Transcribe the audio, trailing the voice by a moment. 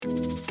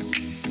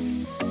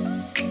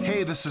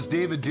Hey, this is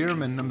David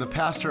Dearman. I'm the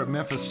pastor at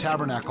Memphis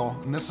Tabernacle,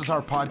 and this is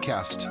our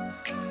podcast.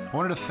 I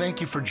wanted to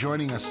thank you for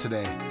joining us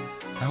today.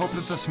 I hope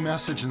that this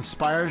message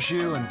inspires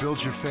you and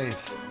builds your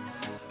faith.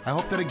 I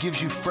hope that it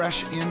gives you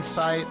fresh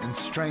insight and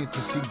strength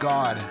to see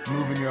God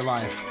move in your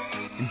life.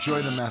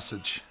 Enjoy the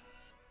message.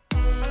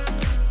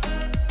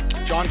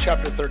 John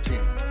chapter 13.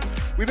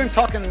 We've been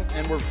talking,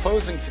 and we're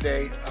closing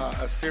today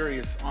a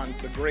series on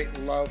the great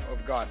love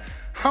of God.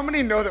 How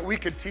many know that we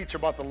could teach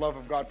about the love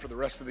of God for the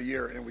rest of the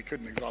year and we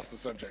couldn't exhaust the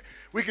subject?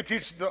 We could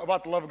teach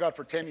about the love of God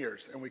for 10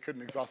 years and we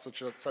couldn't exhaust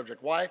the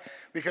subject. Why?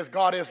 Because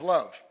God is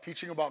love.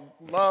 Teaching about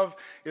love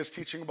is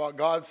teaching about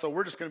God. So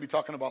we're just going to be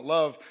talking about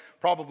love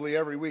probably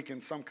every week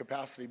in some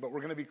capacity. But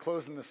we're going to be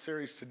closing this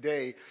series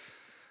today.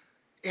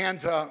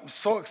 And I'm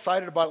so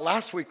excited about it.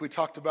 Last week we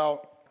talked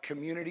about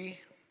community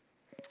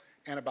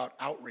and about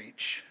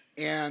outreach.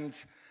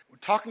 And we're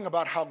talking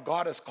about how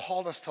God has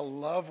called us to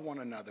love one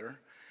another.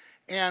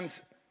 And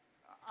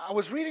I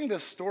was reading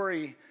this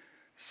story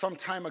some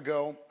time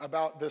ago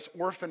about this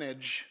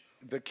orphanage.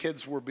 The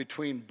kids were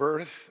between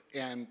birth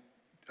and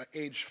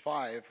age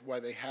 5,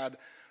 why they had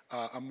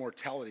a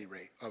mortality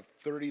rate of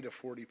 30 to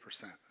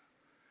 40%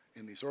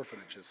 in these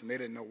orphanages, and they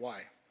didn't know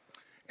why.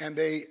 And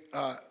they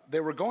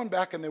were going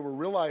back and they were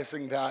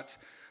realizing that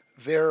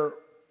there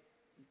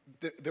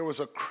was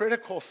a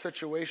critical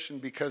situation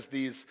because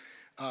the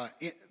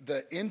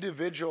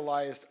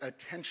individualized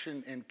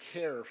attention and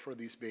care for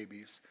these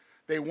babies,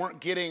 they weren't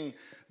getting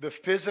the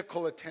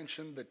physical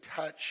attention, the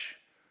touch,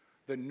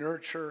 the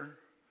nurture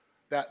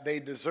that they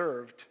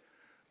deserved.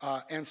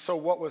 And so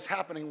what was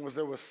happening was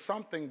there was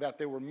something that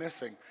they were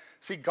missing.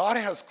 See, God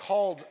has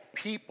called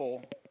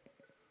people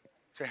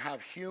to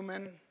have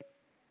human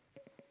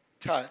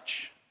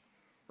touch,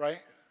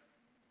 right?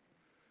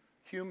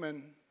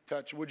 Human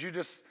touch. Would you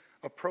just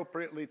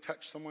appropriately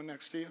touch someone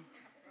next to you?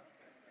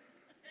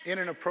 In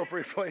an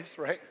appropriate place,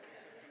 right?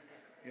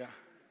 Yeah.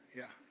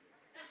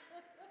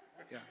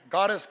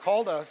 God has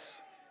called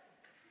us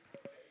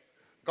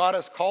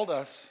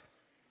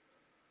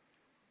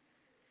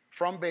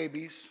from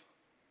babies,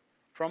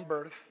 from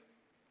birth,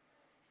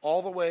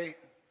 all the way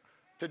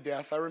to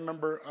death. I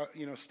remember,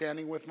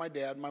 standing with my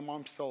dad. My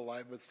mom's still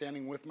alive, but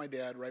standing with my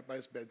dad right by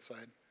his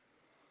bedside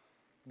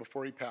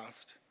before he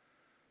passed.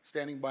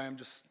 Standing by him,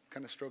 just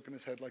kind of stroking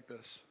his head like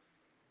this,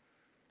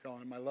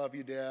 telling him, "I love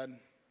you, Dad."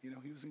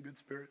 He was in good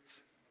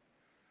spirits,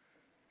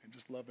 and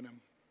just loving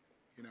him,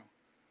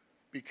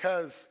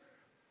 because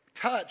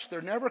touch,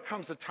 there never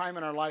comes a time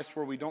in our lives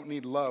where we don't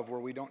need love,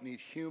 where we don't need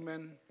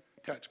human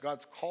touch.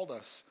 God's called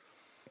us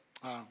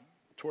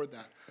toward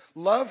that.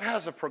 Love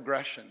has a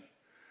progression.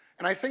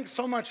 And I think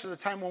so much of the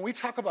time when we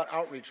talk about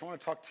outreach, I want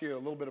to talk to you a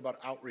little bit about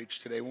outreach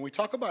today. When we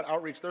talk about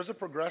outreach, there's a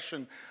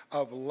progression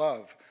of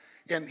love.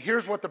 And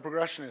here's what the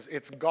progression is.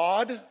 It's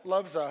God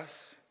loves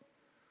us.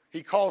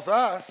 He calls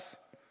us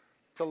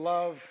to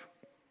love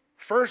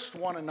first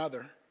one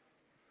another.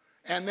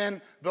 And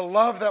then the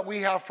love that we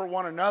have for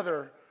one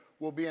another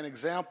will be an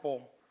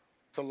example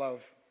to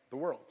love the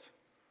world.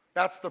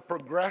 That's the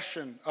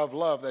progression of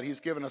love that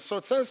he's given us. So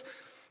it says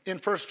in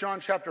 1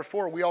 John chapter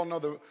 4, we all know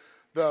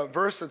the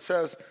verse that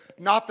says,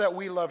 not that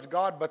we loved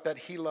God, but that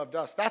he loved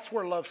us. That's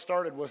where love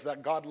started, was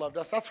that God loved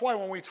us. That's why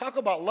when we talk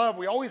about love,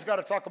 we always got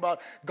to talk about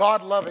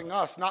God loving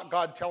us, not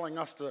God telling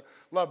us to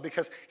love,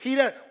 because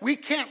we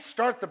can't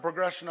start the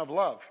progression of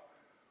love.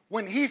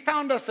 When he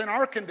found us in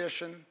our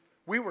condition,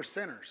 we were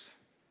sinners,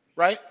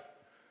 right?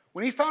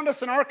 When he found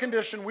us in our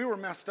condition, we were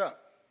messed up.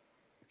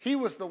 He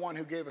was the one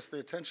who gave us the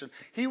attention.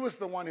 He was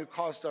the one who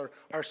caused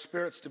our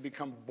spirits to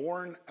become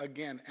born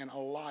again and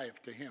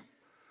alive to him.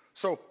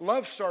 So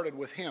love started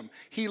with him.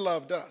 He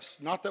loved us.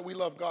 Not that we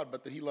loved God,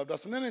 but that he loved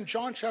us. And then in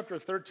John chapter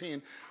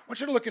 13, I want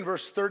you to look in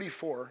verse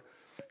 34.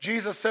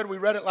 Jesus said, we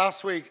read it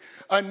last week,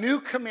 "A new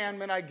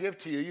commandment I give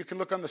to you." You can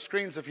look on the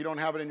screens if you don't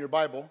have it in your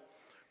Bible.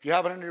 If you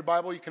have it in your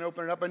Bible, you can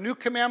open it up. "A new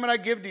commandment I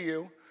give to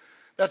you,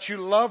 that you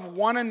love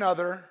one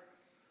another."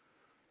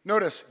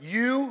 Notice,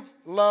 you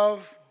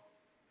love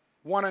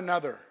one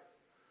another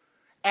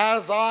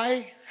as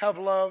I have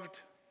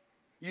loved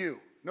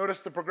you.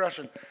 Notice the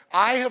progression.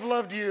 I have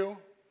loved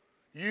you.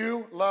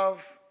 You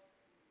love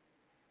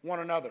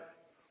one another.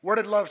 Where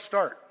did love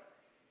start?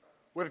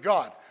 With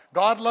God.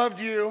 God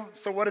loved you,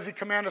 so what does he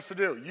command us to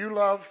do? You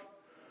love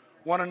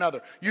one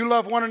another. You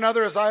love one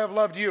another as I have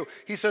loved you.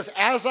 He says,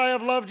 as I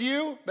have loved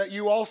you, that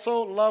you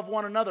also love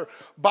one another.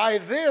 By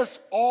this,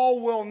 all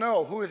will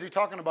know. Who is he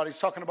talking about? He's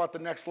talking about the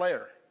next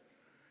layer.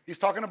 He's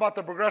talking about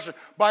the progression.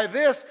 By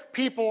this,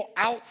 people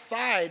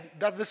outside,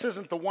 that this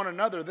isn't the one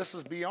another, this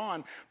is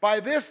beyond. By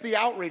this, the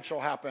outreach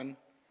will happen.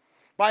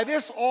 By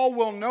this, all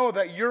will know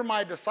that you're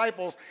my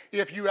disciples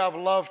if you have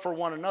love for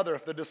one another.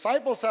 If the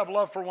disciples have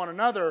love for one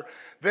another,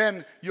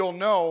 then you'll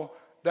know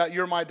that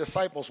you're my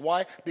disciples.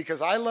 Why? Because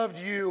I loved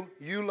you,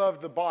 you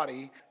loved the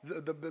body.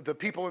 The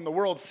people in the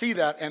world see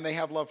that and they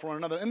have love for one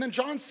another. And then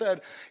John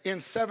said in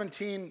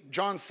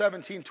John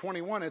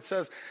 17:21, it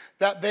says,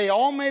 that they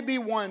all may be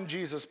one,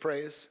 Jesus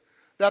prays,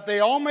 that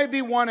they all may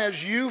be one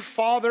as you,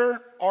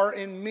 Father, are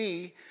in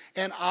me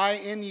and I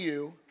in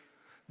you,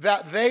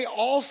 that they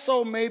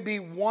also may be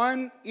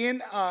one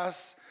in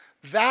us,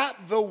 that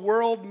the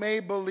world may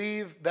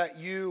believe that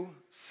you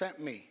sent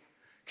me.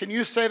 Can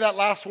you say that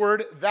last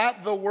word?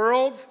 That the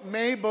world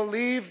may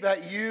believe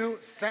that you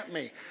sent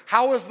me.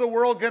 How is the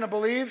world going to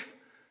believe?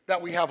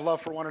 That we have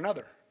love for one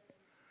another.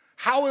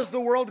 How is the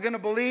world going to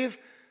believe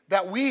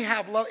that we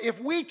have love? If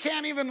we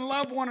can't even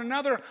love one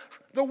another,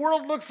 the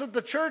world looks at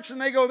the church and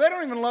they go, they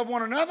don't even love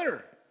one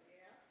another.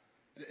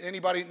 Yeah.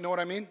 Anybody know what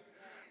I mean?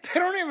 Yeah. They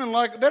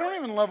don't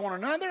even love one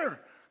another.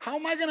 How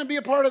am I going to be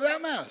a part of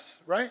that mess,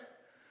 right?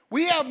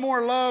 We have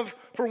more love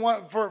for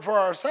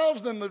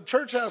ourselves than the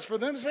church has for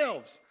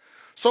themselves.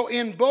 So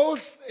in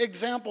both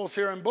examples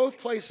here, in both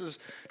places,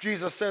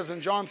 Jesus says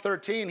in John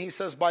 13, he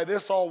says, by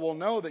this all will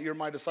know that you're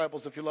my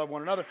disciples if you love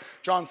one another.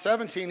 John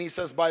 17, he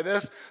says, by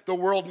this the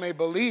world may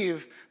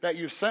believe that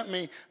you sent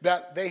me,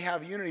 that they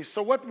have unity.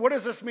 So what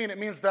does this mean? It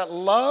means that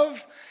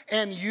love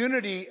and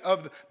unity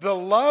of the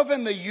love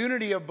and the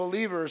unity of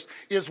believers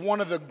is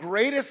one of the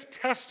greatest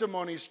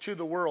testimonies to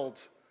the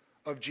world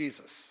of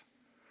Jesus.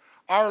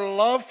 Our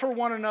love for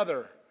one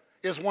another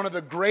is one of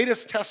the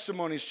greatest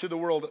testimonies to the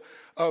world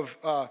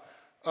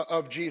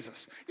of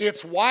Jesus.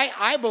 It's why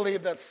I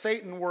believe that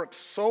Satan works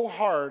so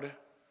hard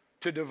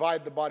to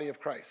divide the body of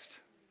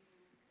Christ.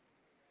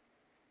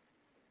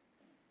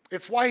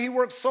 It's why he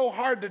works so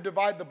hard to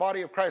divide the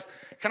body of Christ.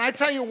 Can I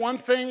tell you one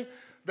thing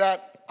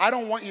that I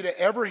don't want you to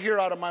ever hear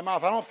out of my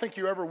mouth? I don't think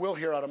you ever will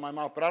hear out of my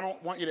mouth, but I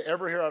don't want you to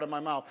ever hear out of my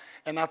mouth,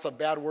 and that's a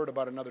bad word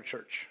about another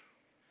church.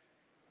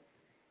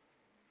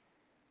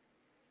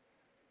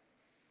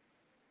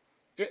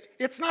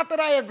 It's not that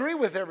I agree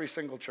with every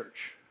single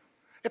church.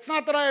 It's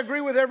not that I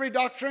agree with every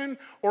doctrine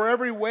or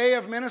every way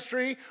of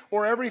ministry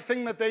or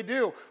everything that they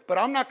do, but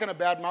I'm not going to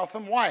badmouth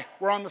them. Why?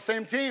 We're on the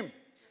same team.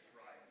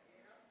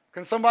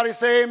 Can somebody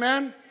say amen?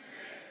 Amen.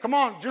 Come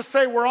on, just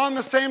say we're on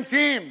the same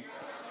team.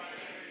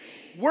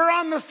 We're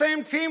on the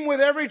same team with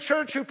every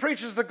church who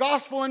preaches the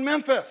gospel in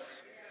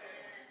Memphis.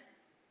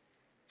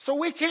 So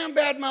we can't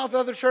badmouth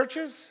other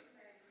churches.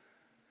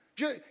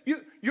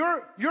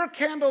 Your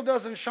candle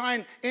doesn't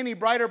shine any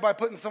brighter by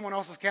putting someone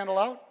else's candle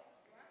out.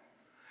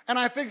 And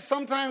I think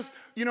sometimes,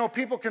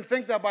 people can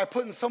think that by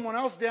putting someone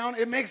else down,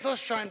 it makes us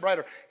shine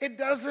brighter. It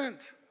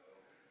doesn't.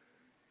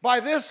 By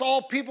this,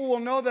 all people will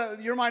know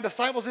that you're my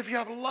disciples if you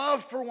have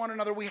love for one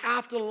another. We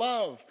have to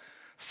love.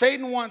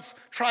 Satan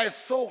tries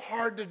so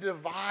hard to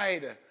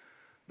divide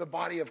the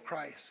body of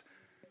Christ.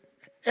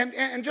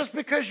 And just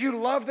because you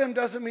love them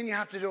doesn't mean you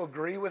have to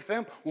agree with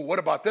them. Well, what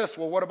about this?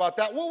 Well, what about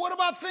that? Well, what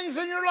about things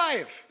in your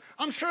life?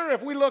 I'm sure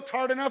if we looked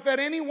hard enough at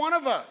any one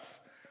of us,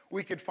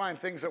 we could find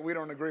things that we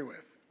don't agree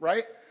with,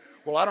 right?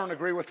 Well, I don't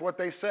agree with what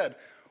they said.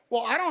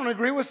 Well, I don't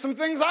agree with some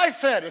things I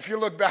said if you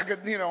look back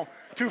at,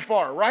 too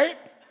far, right?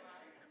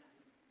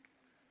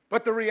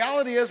 But the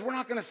reality is we're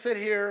not going to sit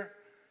here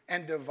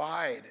and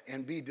divide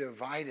and be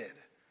divided.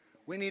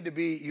 We need to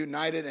be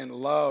united and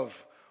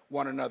love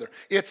one another.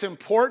 It's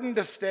important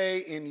to stay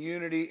in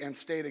unity and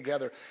stay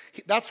together.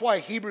 That's why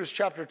Hebrews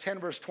chapter 10,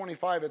 verse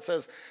 25, it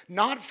says,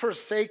 not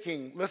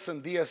forsaking,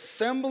 listen, the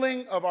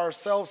assembling of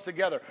ourselves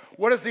together.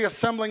 What is the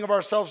assembling of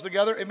ourselves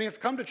together? It means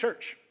come to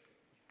church.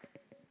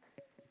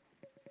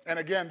 And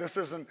again, this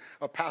isn't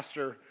a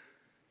pastor,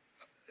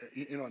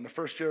 in the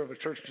first year of a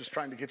church just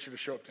trying to get you to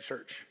show up to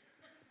church.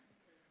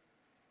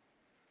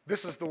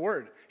 This is the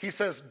word. He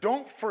says,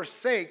 don't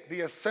forsake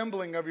the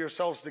assembling of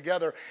yourselves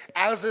together,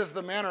 as is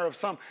the manner of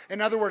some.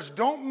 In other words,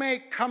 don't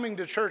make coming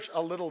to church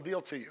a little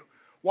deal to you.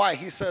 Why?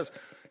 He says,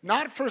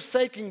 not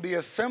forsaking the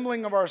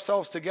assembling of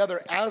ourselves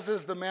together, as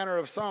is the manner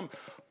of some,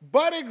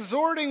 but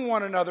exhorting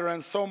one another,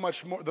 and so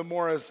much more, the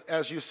more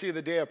as you see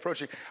the day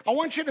approaching. I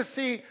want you to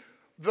see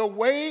the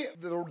way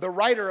the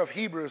writer of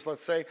Hebrews,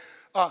 let's say,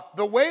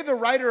 the way the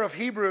writer of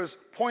Hebrews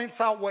points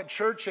out what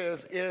church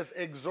is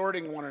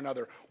exhorting one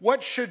another.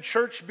 What should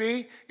church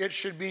be? It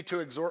should be to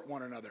exhort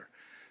one another.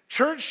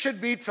 Church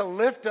should be to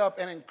lift up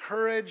and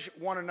encourage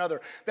one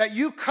another. That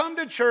you come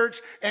to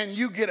church and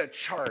you get a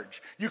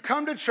charge. You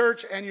come to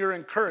church and you're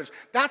encouraged.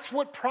 That's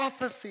what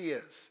prophecy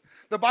is.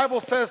 The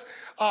Bible says,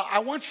 I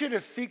want you to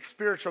seek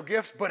spiritual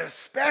gifts, but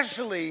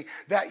especially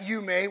that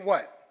you may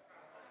what?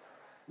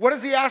 What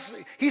does he ask?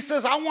 He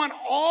says, I want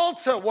all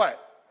to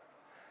what?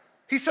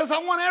 He says, I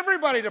want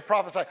everybody to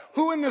prophesy.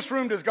 Who in this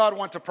room does God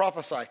want to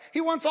prophesy?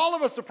 He wants all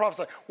of us to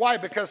prophesy. Why?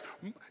 Because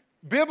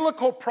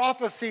biblical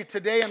prophecy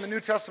today in the New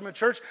Testament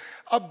church,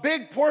 a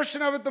big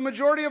portion of it, the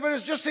majority of it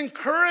is just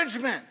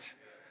encouragement.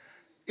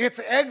 It's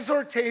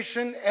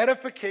exhortation,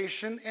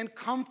 edification, and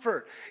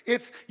comfort.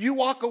 It's you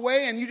walk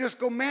away and you just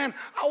go, man,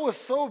 I was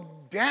so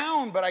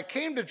down, but I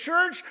came to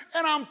church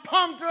and I'm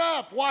pumped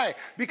up. Why?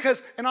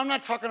 Because, and I'm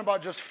not talking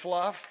about just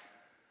fluff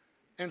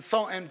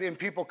and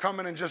people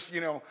coming and just,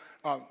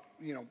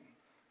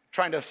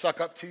 trying to suck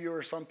up to you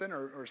or something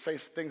or say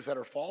things that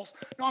are false.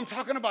 No, I'm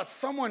talking about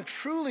someone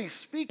truly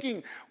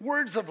speaking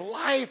words of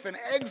life and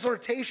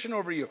exhortation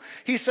over you.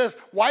 He says,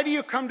 why do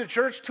you come to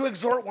church? To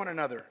exhort one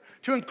another,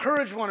 to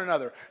encourage one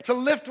another, to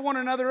lift one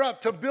another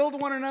up, to build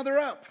one another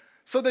up,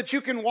 so that you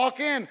can walk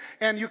in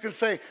and you can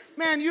say,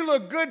 man, you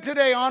look good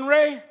today,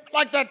 Henri.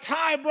 Like that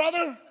tie,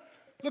 brother.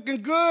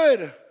 Looking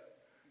good.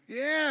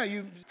 Yeah,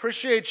 you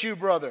appreciate you,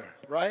 brother,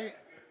 right?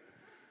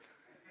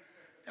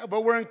 Yeah,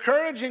 but we're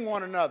encouraging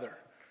one another.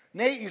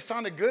 Nate, you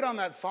sounded good on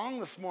that song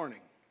this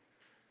morning.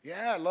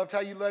 Yeah, I loved how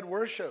you led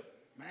worship.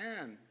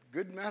 Man,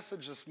 good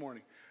message this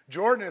morning.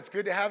 Jordan, it's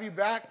good to have you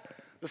back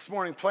this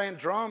morning playing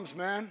drums,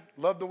 man.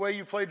 Love the way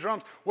you play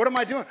drums. What am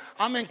I doing?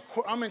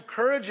 I'm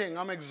encouraging.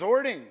 I'm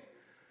exhorting.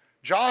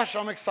 Josh,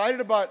 I'm excited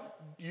about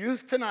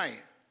youth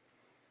tonight.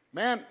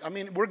 Man, I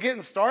mean, we're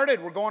getting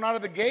started. We're going out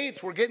of the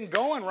gates. We're getting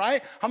going,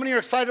 right? How many are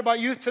excited about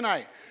youth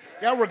tonight?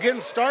 Yeah, we're getting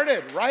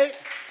started, right?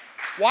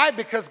 Why?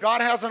 Because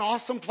God has an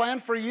awesome plan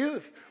for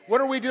youth. What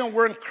are we doing?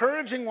 We're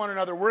encouraging one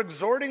another. We're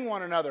exhorting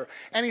one another.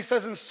 And he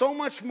says, and so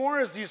much more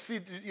as you see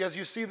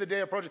the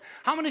day approaching.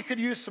 How many could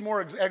use some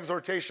more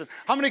exhortation?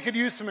 How many could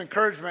use some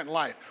encouragement in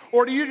life?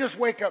 Or do you just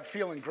wake up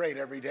feeling great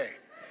every day?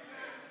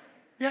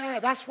 Yeah,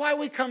 that's why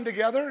we come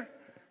together.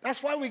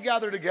 That's why we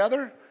gather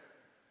together.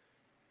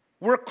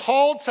 We're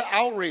called to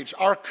outreach.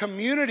 Our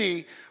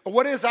community,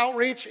 what is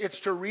outreach? It's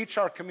to reach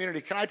our community.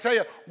 Can I tell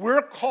you,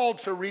 we're called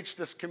to reach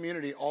this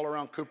community all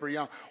around Cooper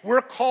Young.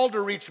 We're called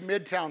to reach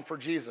Midtown for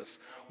Jesus.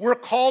 We're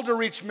called to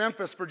reach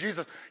Memphis for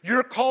Jesus.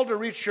 You're called to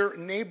reach your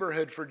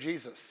neighborhood for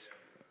Jesus.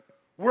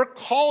 We're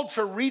called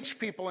to reach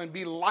people and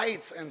be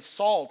lights and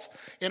salt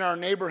in our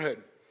neighborhood.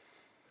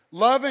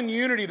 Love and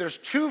unity, there's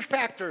two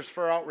factors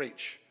for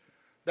outreach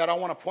that I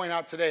want to point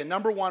out today.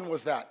 Number one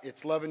was that.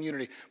 It's love and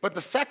unity. But the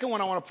second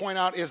one I want to point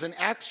out is in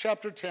Acts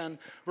chapter 10,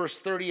 verse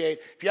 38.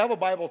 If you have a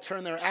Bible,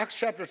 turn there. Acts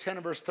chapter 10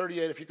 and verse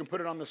 38, if you can put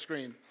it on the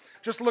screen.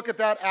 Just look at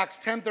that, Acts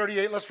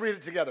 10:38. Let's read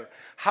it together.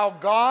 How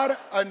God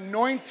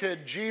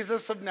anointed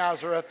Jesus of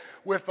Nazareth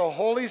with the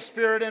Holy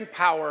Spirit and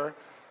power,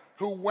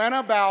 who went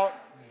about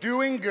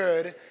doing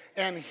good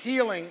and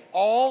healing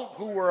all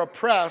who were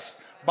oppressed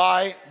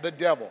by the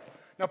devil.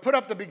 Now put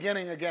up the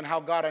beginning again, how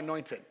God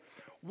anointed.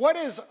 What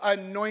is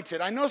anointed?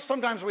 I know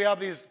sometimes we have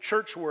these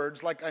church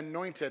words like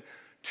anointed.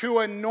 To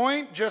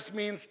anoint just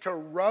means to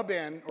rub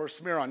in or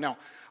smear on. Now,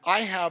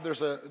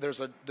 there's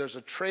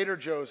a Trader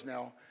Joe's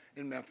now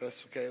in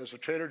Memphis. Okay, there's a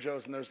Trader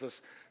Joe's and there's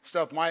this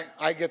stuff.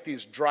 I get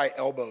these dry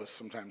elbows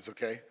sometimes.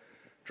 Okay,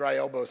 dry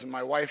elbows, and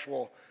my wife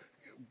will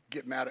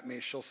get mad at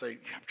me. She'll say,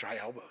 "You have dry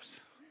elbows."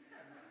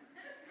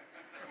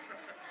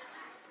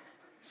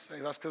 Say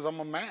that's because I'm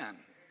a man.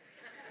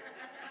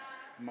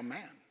 I'm a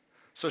man.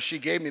 So she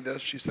gave me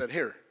this. She said,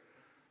 "Here,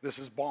 this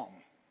is balm.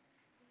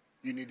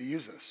 You need to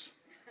use this.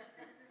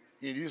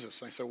 You need to use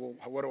this." And I said, "Well,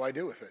 what do I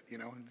do with it?" You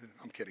know,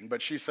 I'm kidding.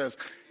 But she says,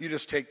 "You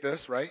just take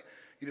this, right?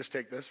 You just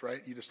take this,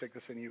 right? You just take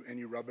this and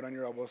you rub it on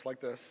your elbows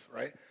like this,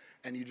 right?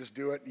 And you just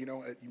do it, you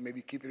know, you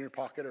maybe keep it in your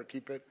pocket or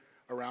keep it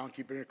around,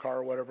 keep it in your car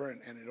or whatever,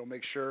 and it'll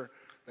make sure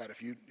that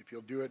if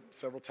you'll do it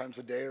several times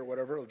a day or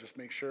whatever, it'll just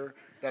make sure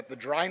that the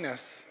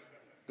dryness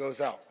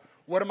goes out."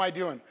 What am I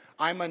doing?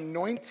 I'm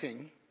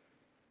anointing.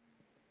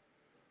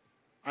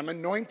 I'm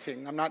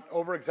not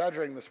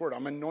over-exaggerating this word.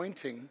 I'm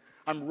anointing.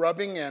 I'm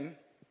rubbing in,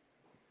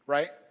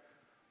 right,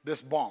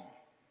 this balm.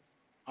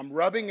 I'm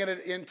rubbing it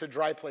into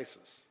dry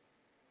places.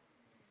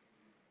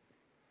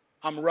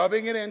 I'm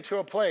rubbing it into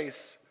a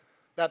place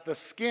that the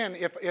skin,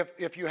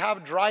 if you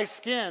have dry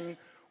skin,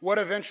 what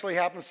eventually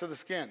happens to the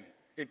skin?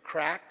 It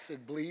cracks,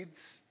 it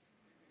bleeds,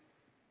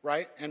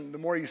 right? And the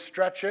more you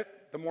stretch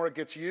it, the more it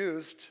gets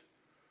used,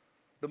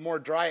 the more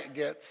dry it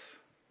gets,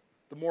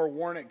 the more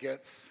worn it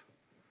gets.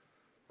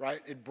 Right?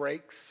 It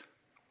breaks.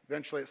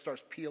 Eventually it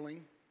starts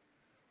peeling,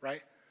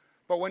 right?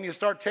 But when you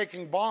start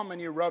taking balm and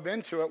you rub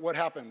into it, what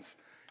happens?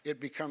 It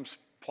becomes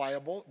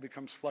pliable, it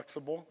becomes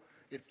flexible,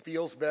 it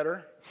feels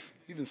better,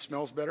 even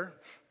smells better,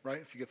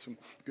 right? If you get some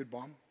good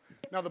balm.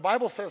 Now the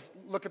Bible says,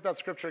 look at that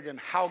scripture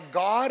again, how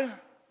God,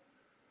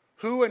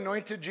 who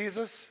anointed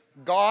Jesus?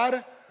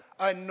 God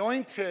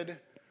anointed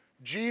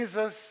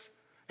Jesus,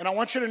 and I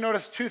want you to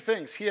notice two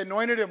things. He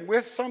anointed him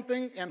with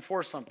something and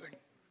for something.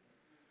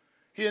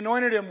 He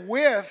anointed him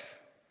with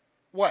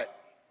what?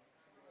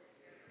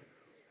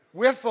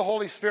 With the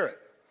Holy Spirit.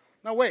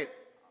 Now wait,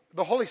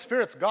 the Holy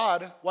Spirit's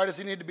God. Why does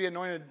he need to be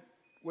anointed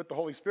with the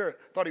Holy Spirit?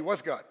 Thought he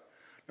was God.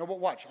 No,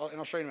 but watch, and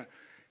I'll show you in a minute.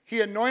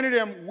 He anointed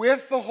him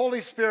with the Holy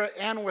Spirit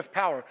and with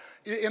power.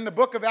 In the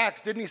book of Acts,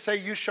 didn't he say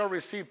you shall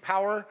receive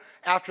power?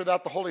 After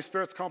that, the Holy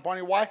Spirit's come upon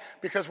you. Why?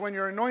 Because when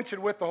you're anointed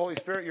with the Holy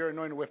Spirit, you're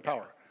anointed with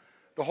power.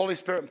 The Holy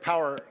Spirit and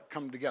power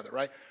come together,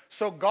 right?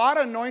 So God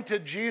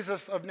anointed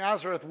Jesus of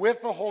Nazareth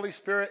with the Holy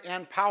Spirit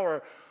and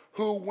power,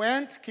 who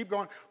went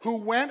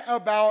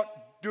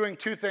about doing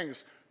two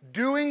things.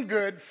 Doing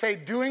good, say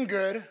doing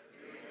good,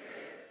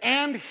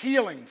 and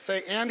healing,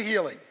 say and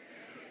healing.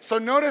 So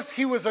notice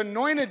he was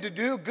anointed to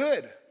do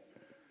good.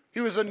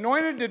 He was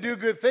anointed to do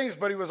good things,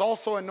 but he was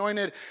also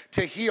anointed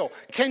to heal.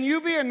 Can you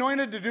be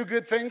anointed to do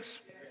good things?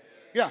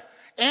 Yeah,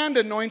 and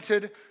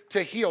anointed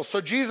to heal.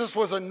 So Jesus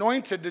was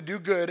anointed to do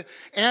good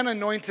and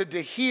anointed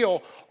to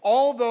heal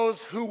all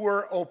those who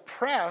were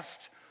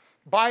oppressed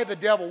by the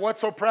devil.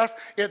 What's oppressed?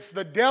 It's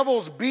the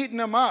devil's beating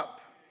them up.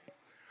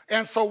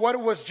 And so what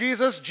was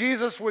Jesus?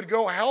 Jesus would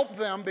go help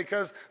them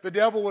because the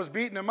devil was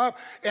beating him up.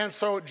 And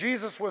so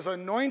Jesus was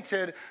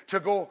anointed to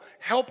go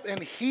help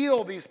and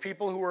heal these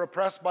people who were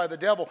oppressed by the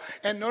devil.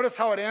 And notice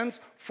how it ends.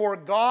 For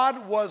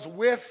God was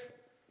with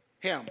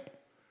him.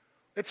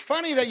 It's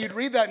funny that you'd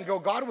read that and go,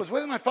 God was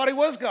with him? I thought he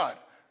was God.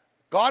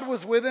 God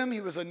was with him.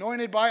 He was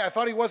anointed by. I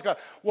thought he was God.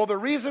 Well, the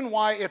reason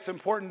why it's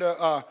important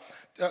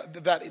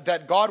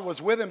that God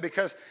was with him,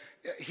 because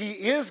he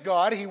is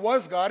God. He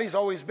was God. He's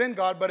always been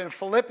God. But in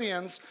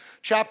Philippians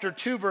chapter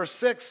 2, verse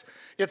 6,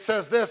 it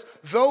says this,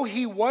 though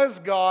he was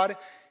God,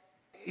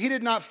 he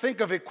did not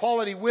think of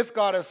equality with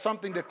God as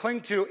something to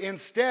cling to.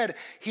 Instead,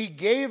 he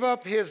gave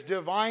up his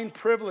divine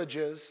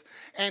privileges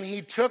and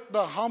he took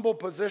the humble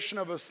position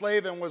of a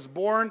slave and was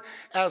born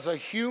as a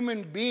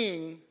human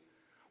being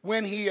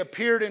when he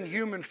appeared in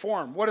human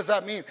form. What does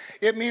that mean?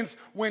 It means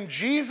when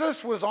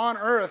Jesus was on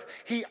earth,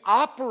 he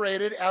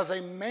operated as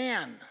a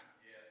man.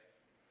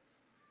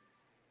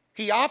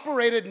 He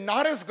operated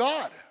not as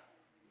God.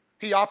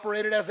 He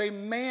operated as a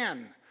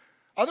man.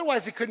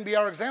 Otherwise, he couldn't be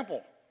our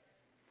example.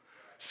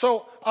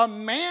 So a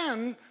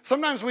man,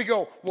 sometimes we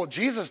go, well,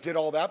 Jesus did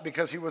all that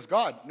because he was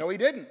God. No, he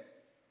didn't.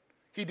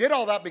 He did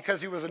all that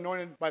because he was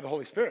anointed by the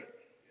Holy Spirit.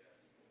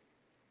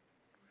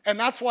 And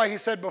that's why he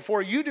said,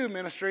 before you do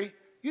ministry,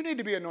 you need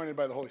to be anointed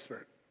by the Holy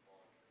Spirit.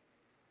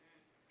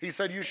 He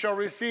said, you shall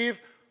receive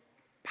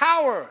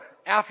power.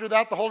 After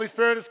that, the Holy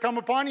Spirit has come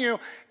upon you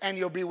and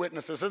you'll be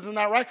witnesses. Isn't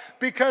that right?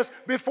 Because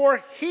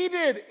before he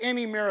did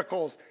any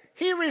miracles,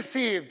 he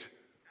received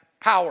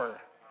power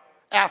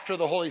after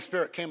the Holy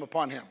Spirit came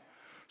upon him.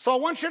 So I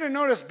want you to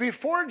notice,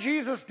 before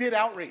Jesus did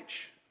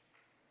outreach,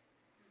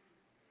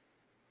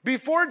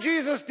 before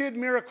Jesus did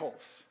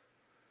miracles,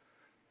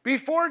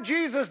 before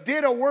Jesus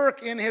did a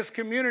work in his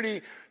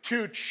community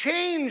to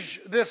change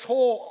this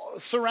whole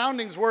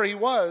surroundings where he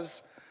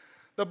was,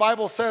 the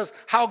Bible says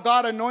how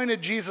God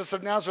anointed Jesus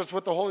of Nazareth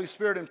with the Holy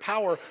Spirit and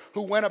power,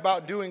 who went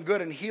about doing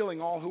good and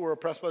healing all who were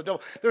oppressed by the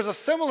devil. There's a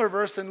similar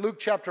verse in Luke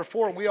chapter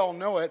 4, we all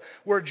know it,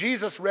 where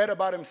Jesus read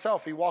about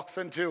himself. He walks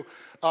into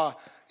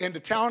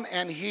town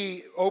and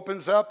he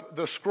opens up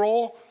the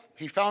scroll.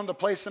 He found the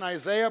place in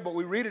Isaiah, but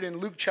we read it in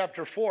Luke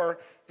chapter 4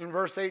 in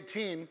verse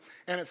 18,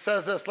 and it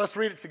says this. Let's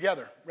read it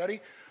together. Ready?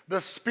 The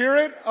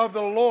Spirit of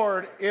the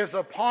Lord is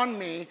upon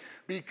me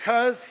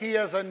because he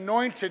has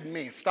anointed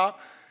me. Stop.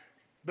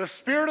 The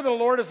Spirit of the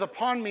Lord is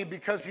upon me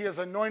because he has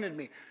anointed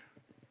me.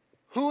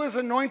 Who has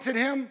anointed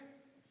him?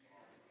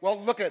 Well,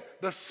 look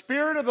at, the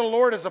Spirit of the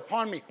Lord is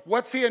upon me.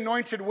 What's he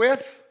anointed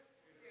with?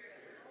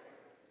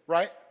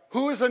 Right?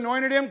 Who has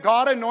anointed him?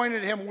 God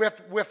anointed him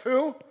with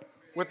who?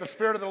 With the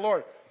Spirit of the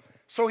Lord.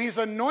 So he's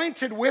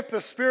anointed with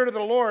the Spirit of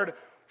the Lord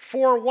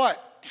for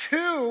what?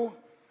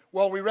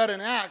 We read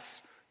in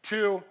Acts,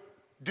 to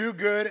do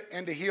good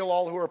and to heal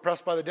all who are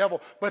oppressed by the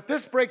devil. But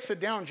this breaks it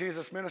down,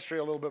 Jesus' ministry,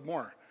 a little bit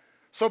more.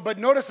 So, but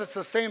notice it's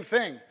the same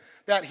thing,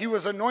 that he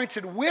was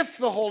anointed with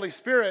the Holy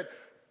Spirit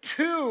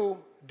to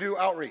do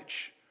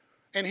outreach.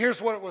 And here's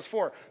what it was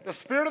for. The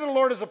Spirit of the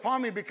Lord is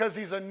upon me because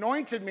he's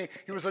anointed me.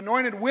 He was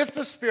anointed with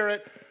the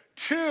Spirit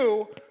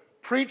to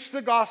preach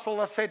the gospel.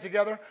 Let's say it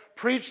together.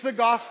 Preach the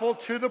gospel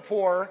to the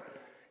poor.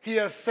 He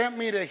has sent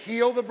me to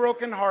heal the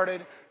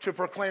brokenhearted, to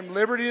proclaim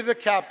liberty to the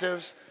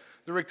captives,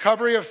 the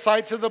recovery of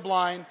sight to the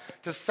blind,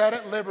 to set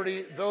at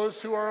liberty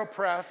those who are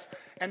oppressed,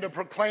 and to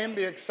proclaim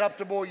the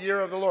acceptable year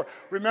of the Lord.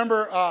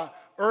 Remember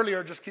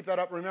earlier, just keep that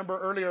up. Remember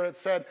earlier it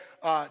said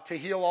to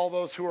heal all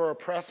those who are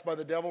oppressed by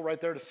the devil, right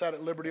there, to set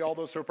at liberty all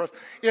those who are oppressed.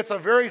 It's a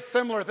very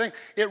similar thing.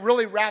 It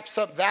really wraps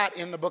up that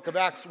in the book of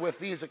Acts with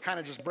these. It kind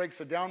of just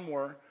breaks it down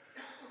more.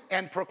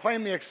 And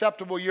proclaim the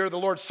acceptable year of the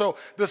Lord. So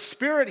the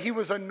Spirit, he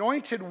was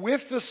anointed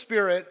with the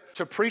Spirit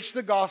to preach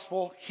the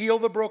gospel, heal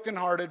the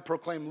brokenhearted,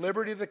 proclaim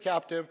liberty to the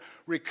captive,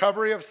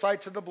 recovery of sight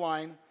to the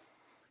blind.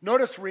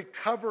 Notice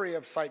recovery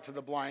of sight to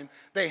the blind.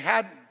 They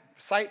had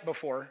sight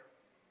before,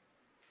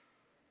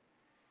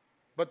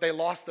 but they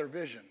lost their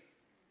vision.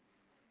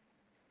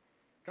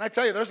 Can I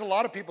tell you, there's a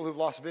lot of people who've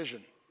lost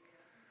vision.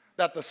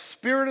 That the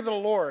Spirit of the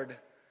Lord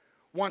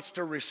wants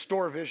to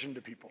restore vision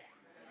to people.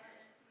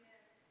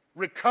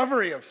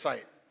 Recovery of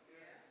sight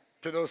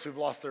to those who've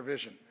lost their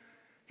vision.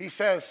 He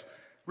says,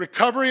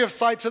 recovery of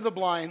sight to the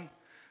blind,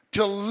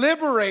 to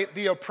liberate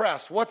the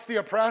oppressed. What's the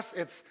oppressed?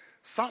 It's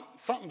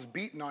something's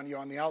beating on you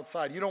on the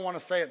outside. You don't want to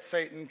say it's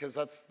Satan because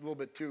that's a little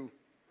bit too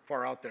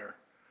far out there.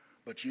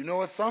 But you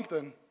know it's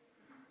something,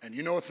 and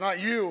you know it's not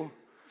you,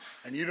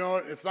 and you know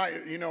it's not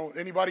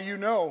anybody you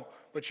know,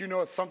 but you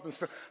know it's something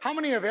spiritual. How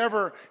many have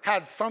ever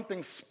had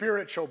something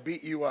spiritual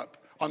beat you up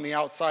on the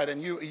outside,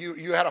 and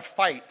you had a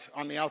fight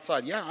on the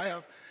outside? Yeah, I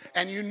have.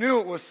 And you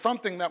knew it was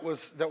something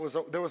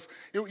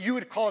you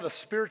would call it a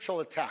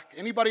spiritual attack.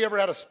 Anybody ever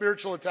had a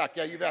spiritual attack?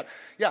 Yeah, you've had.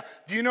 Yeah.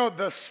 Do you know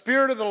the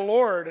Spirit of the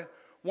Lord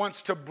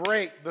wants to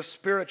break the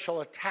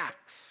spiritual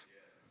attacks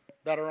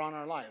that are on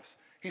our lives?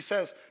 He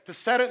says to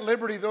set at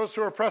liberty those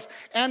who are oppressed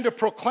and to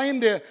proclaim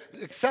the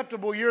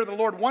acceptable year of the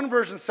Lord. One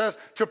version says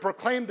to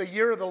proclaim the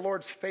year of the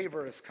Lord's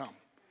favor has come.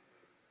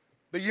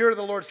 The year of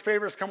the Lord's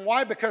favor has come.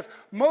 Why? Because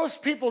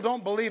most people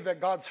don't believe that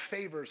God's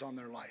favor is on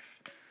their life.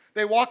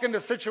 They walk into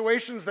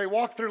situations, they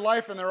walk through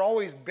life, and they're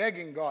always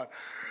begging God,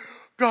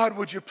 God,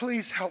 would you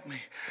please help me?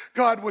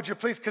 God, would you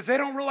please? Because they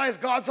don't realize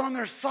God's on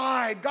their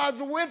side.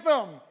 God's with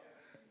them.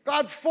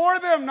 God's for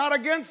them, not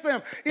against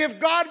them. If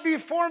God be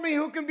for me,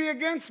 who can be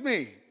against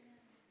me?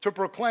 To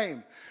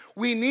proclaim.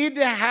 We need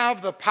to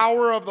have the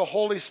power of the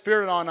Holy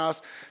Spirit on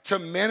us to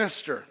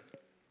minister.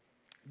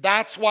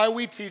 That's why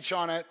we teach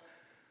on it.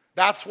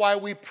 That's why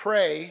we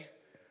pray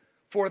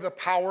for the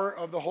power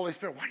of the Holy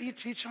Spirit. Why do you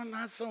teach on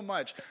that so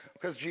much?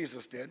 Because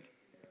Jesus did.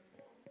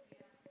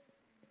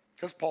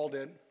 Because Paul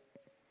did.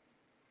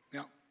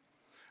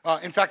 Yeah.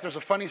 In fact, there's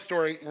a funny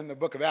story in the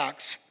book of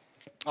Acts.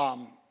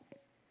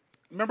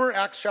 Remember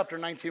Acts chapter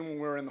 19 when we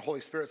were in the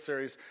Holy Spirit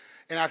series?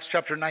 In Acts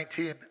chapter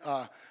 19,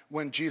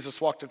 when Jesus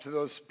walked up to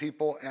those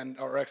people,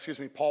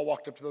 Paul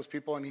walked up to those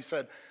people, and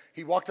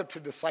he walked up to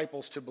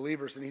disciples, to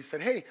believers, and he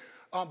said, hey,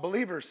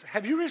 believers,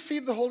 have you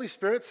received the Holy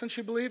Spirit since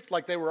you believed?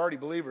 Like they were already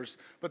believers,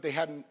 but they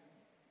hadn't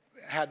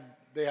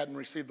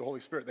received the Holy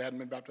Spirit. They hadn't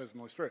been baptized in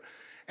the Holy Spirit.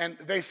 And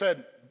they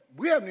said,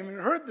 we haven't even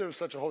heard there was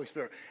such a Holy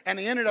Spirit. And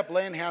he ended up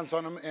laying hands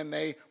on them, and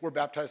they were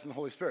baptized in the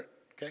Holy Spirit.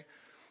 Okay.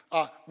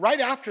 Right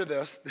after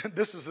this,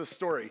 this is the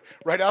story.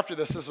 Right after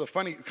this is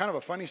kind of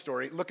a funny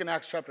story. Look in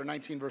Acts chapter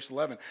 19, verse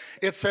 11.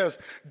 It says,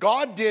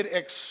 God did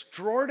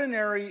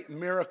extraordinary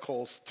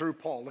miracles through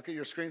Paul. Look at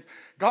your screens.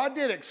 God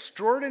did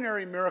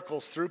extraordinary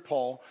miracles through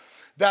Paul,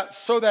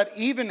 so that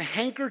even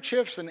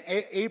handkerchiefs and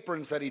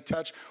aprons that he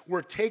touched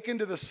were taken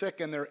to the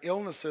sick and their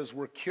illnesses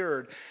were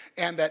cured,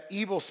 and that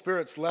evil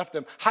spirits left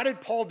them. How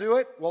did Paul do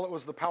it? Well, it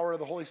was the power of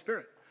the Holy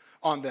Spirit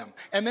on them.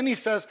 And then he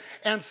says,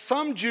 and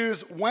some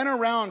Jews went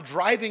around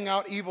driving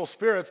out evil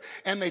spirits,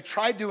 and they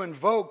tried to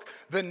invoke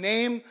the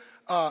name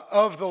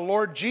of the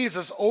Lord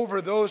Jesus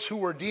over those who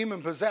were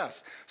demon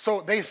possessed.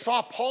 So they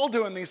saw Paul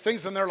doing these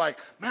things, and they're like,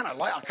 man,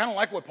 I kind of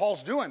like what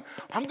Paul's doing.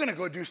 I'm going to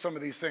go do some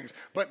of these things.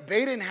 But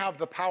they didn't have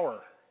the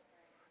power.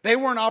 They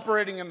weren't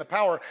operating in the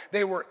power.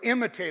 They were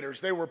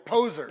imitators. They were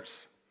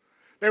posers.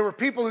 They were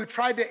people who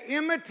tried to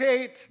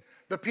imitate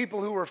the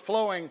people who were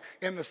flowing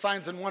in the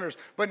signs and wonders.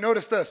 But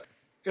notice this.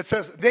 It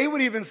says, they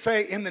would even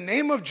say, in the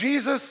name of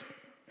Jesus,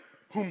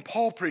 whom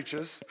Paul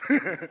preaches.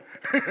 Isn't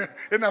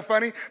that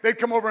funny? They'd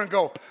come over and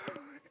go,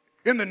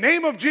 in the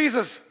name of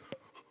Jesus,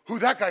 who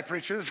that guy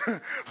preaches.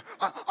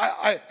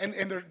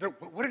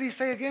 What did he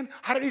say again?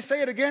 How did he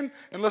say it again?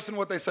 And listen to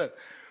what they said.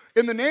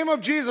 In the name of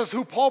Jesus,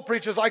 who Paul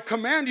preaches, I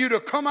command you to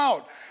come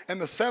out.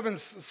 And the 7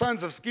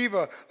 sons of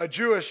Sceva, a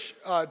Jewish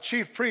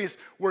chief priest,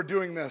 were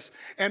doing this.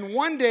 And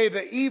one day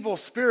the evil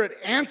spirit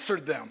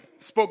answered them,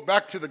 spoke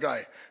back to the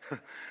guy.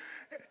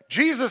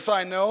 Jesus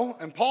I know,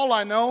 and Paul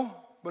I know,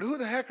 but who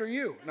the heck are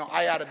you? No,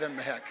 I added them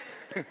the heck.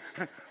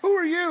 Who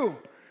are you?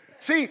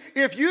 See,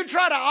 if you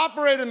try to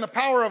operate in the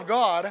power of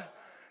God,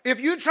 if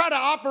you try to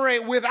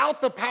operate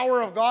without the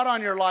power of God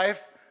on your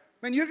life,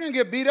 man, you're going to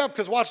get beat up,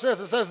 because watch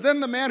this. It says, then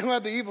the man who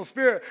had the evil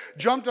spirit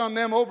jumped on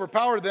them,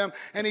 overpowered them,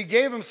 and he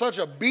gave them such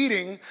a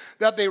beating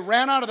that they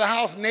ran out of the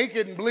house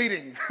naked and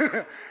bleeding.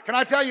 Can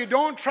I tell you,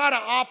 don't try to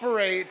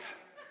operate.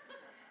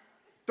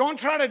 Don't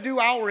try to do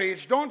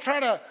outreach. Don't try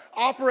to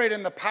operate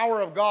in the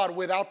power of God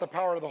without the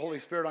power of the Holy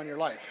Spirit on your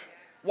life.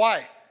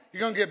 Why?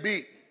 You're going to get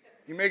beat.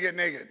 You may get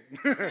naked.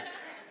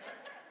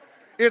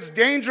 It's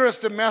dangerous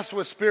to mess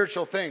with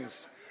spiritual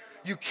things.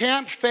 You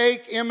can't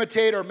fake,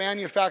 imitate, or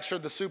manufacture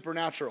the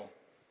supernatural.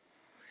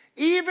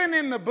 Even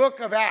in the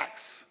book of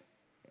Acts,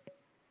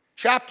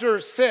 chapter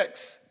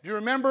 6, do you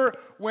remember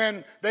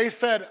when they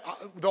said,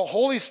 the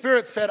Holy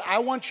Spirit said, I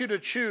want you to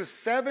choose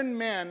 7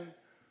 men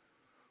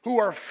who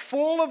are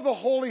full of the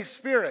Holy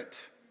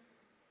Spirit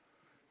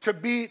to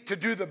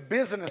do the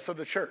business of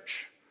the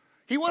church.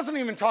 He wasn't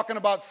even talking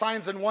about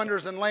signs and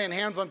wonders and laying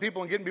hands on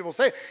people and getting people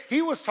saved.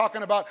 He was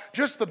talking about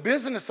just the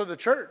business of the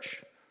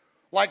church,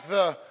 like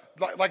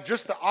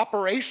just the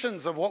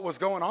operations of what was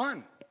going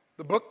on,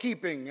 the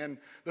bookkeeping and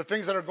the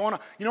things that are going on.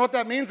 You know what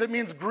that means? It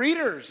means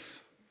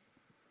greeters,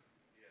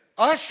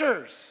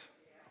 ushers,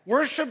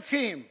 worship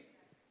team.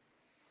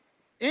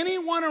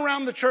 Anyone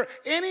around the church,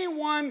 any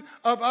one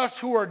of us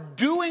who are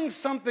doing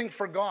something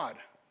for God,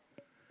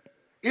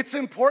 it's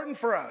important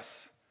for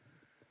us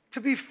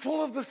to be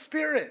full of the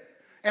Spirit.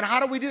 And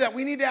how do we do that?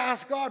 We need to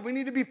ask God. We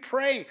need to be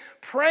praying.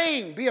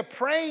 Be a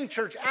praying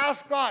church.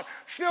 Ask God,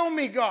 fill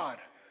me, God,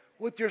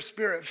 with your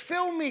Spirit.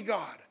 Fill me,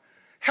 God.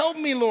 Help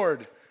me,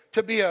 Lord,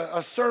 to be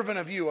a servant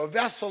of you, a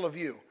vessel of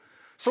you.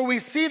 So we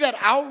see that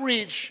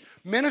outreach,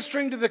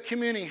 ministering to the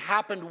community,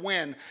 happened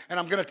when, and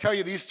I'm going to tell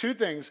you these 2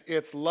 things.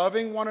 It's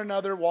loving one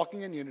another,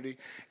 walking in unity,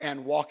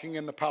 and walking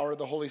in the power of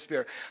the Holy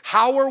Spirit.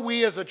 How are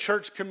we as a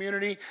church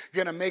community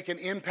going to make an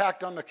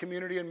impact on the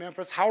community in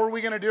Memphis? How are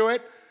we going to do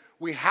it?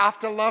 We have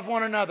to love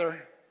one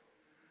another,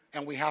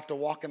 and we have to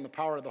walk in the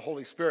power of the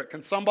Holy Spirit.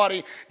 Can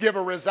somebody give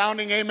a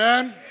resounding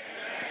amen?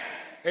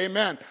 Amen.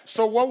 Amen.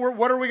 So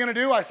what are we going to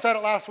do? I said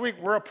it last week.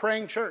 We're a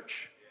praying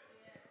church.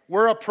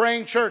 We're a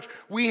praying church.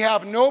 We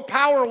have no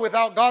power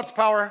without God's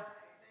power.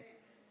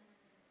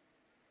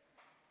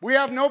 We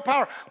have no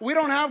power. We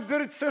don't have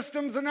good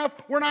systems enough.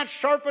 We're not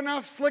sharp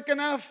enough, slick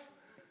enough.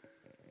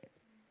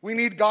 We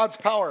need God's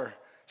power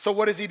So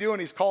what is he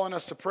doing? He's calling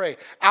us to pray.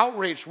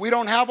 Outreach. We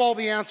don't have all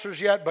the answers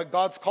yet, but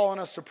God's calling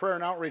us to prayer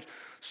and outreach.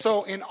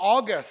 So in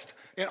August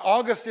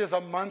is a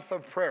month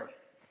of prayer.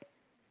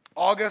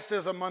 August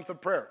is a month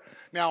of prayer.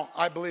 Now,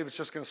 I believe it's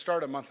just going to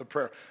start a month of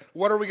prayer.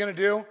 What are we going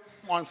to do?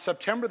 On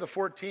September the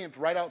 14th,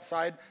 right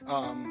outside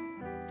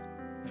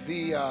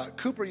the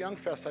Cooper Young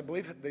Fest, I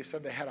believe they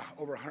said they had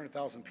over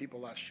 100,000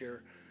 people last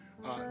year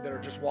that are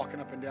just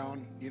walking up and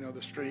down,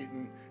 the street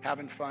and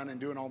having fun and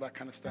doing all that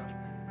kind of stuff.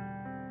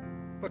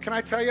 But can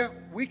I tell you,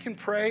 we can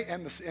pray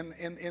in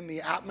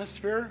the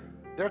atmosphere.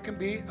 There can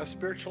be a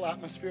spiritual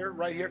atmosphere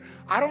right here.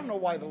 I don't know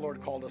why the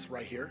Lord called us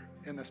right here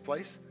in this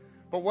place.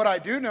 But what I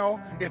do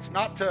know, it's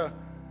not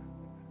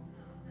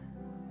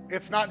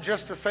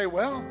just to say,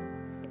 well,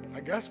 I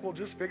guess we'll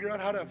just figure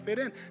out how to fit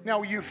in.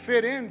 Now you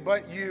fit in,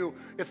 but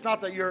it's not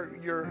that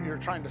you're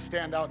trying to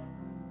stand out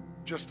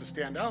just to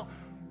stand out.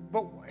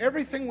 But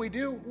everything we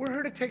do, we're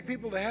here to take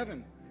people to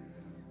heaven.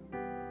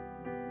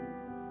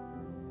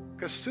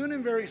 Because soon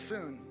and very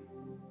soon,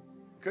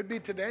 could be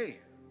today,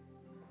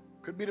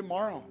 could be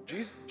tomorrow,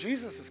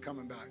 Jesus is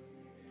coming back.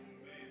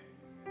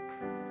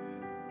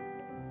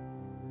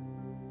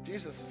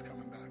 Jesus is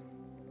coming back.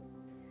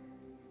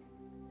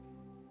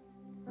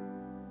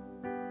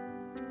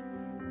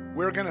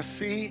 We're going to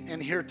see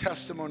and hear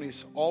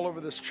testimonies all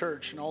over this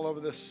church and all over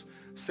this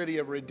city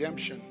of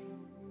redemption.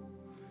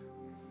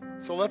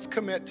 So let's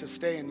commit to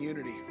stay in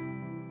unity.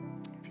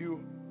 If you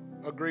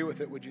agree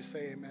with it, would you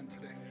say amen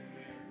today?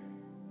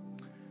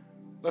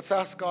 Let's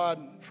ask God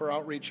for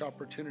outreach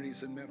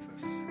opportunities in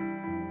Memphis.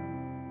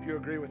 If you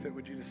agree with it,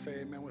 would you just say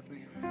amen with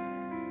me?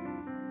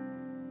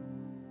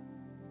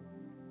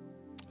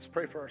 Let's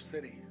pray for our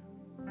city.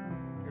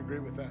 If you agree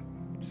with that,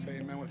 would you say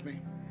amen with me?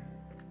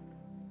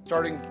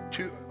 Starting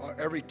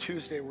every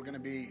Tuesday, we're going to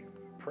be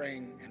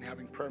praying and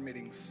having prayer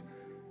meetings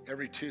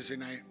every Tuesday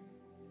night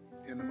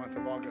in the month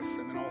of August.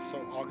 And then also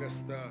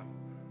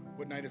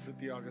what night is it?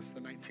 August the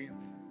 19th?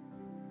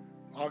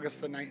 August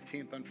the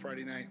 19th on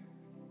Friday night.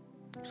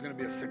 There's going to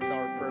be a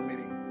 6-hour prayer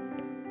meeting.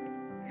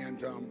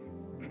 And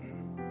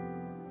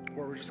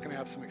where we're just going to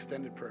have some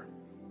extended prayer.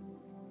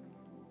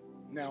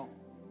 Now,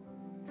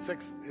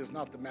 6 is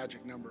not the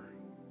magic number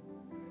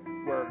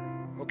where,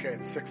 okay,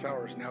 it's 6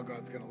 hours, now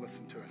God's going to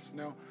listen to us.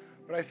 No,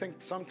 but I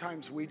think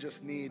sometimes we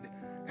just need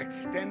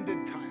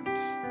extended times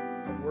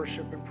of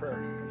worship and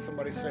prayer. Can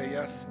somebody say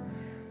yes?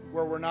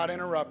 Where we're not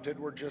interrupted,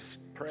 we're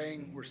just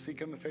praying, we're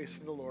seeking the face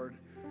of the Lord,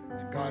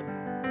 and God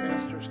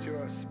ministers to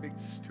us,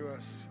 speaks to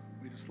us.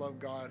 We just love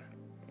God.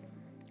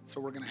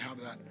 So we're going to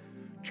have that.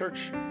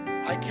 Church,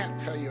 I can't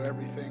tell you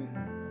everything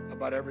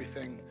about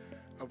everything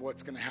of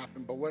what's going to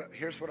happen, but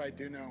here's what I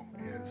do know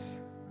is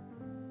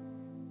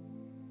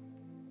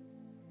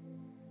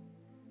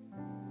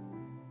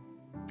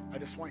I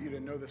just want you to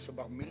know this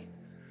about me,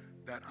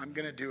 that I'm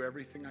going to do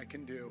everything I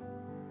can do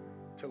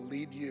to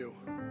lead you,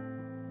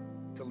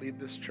 to lead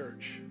this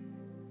church,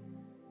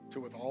 to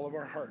with all of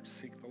our hearts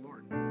seek the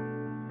Lord,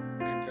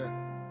 and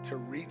to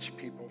reach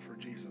people for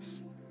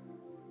Jesus,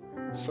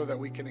 so that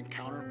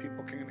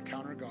people can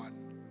encounter God,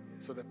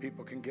 so that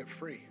people can get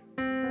free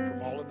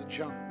from all of the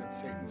junk that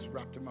Satan's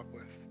wrapped them up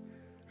with,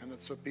 and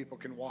that so people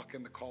can walk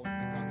in the calling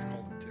that God's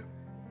called them to.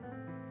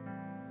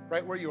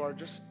 Right where you are,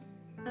 just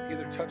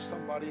either touch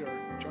somebody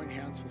or join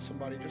hands with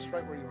somebody, just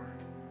right where you are.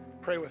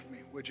 Pray with me,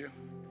 would you?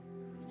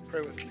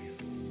 Pray with me.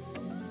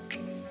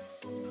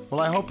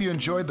 Well, I hope you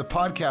enjoyed the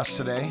podcast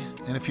today.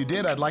 And if you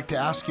did, I'd like to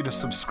ask you to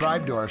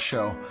subscribe to our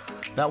show.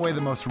 That way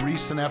the most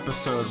recent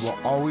episode will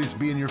always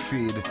be in your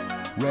feed,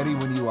 ready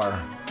when you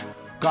are.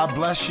 God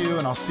bless you,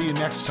 and I'll see you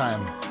next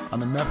time on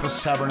the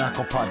Memphis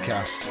Tabernacle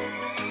Podcast.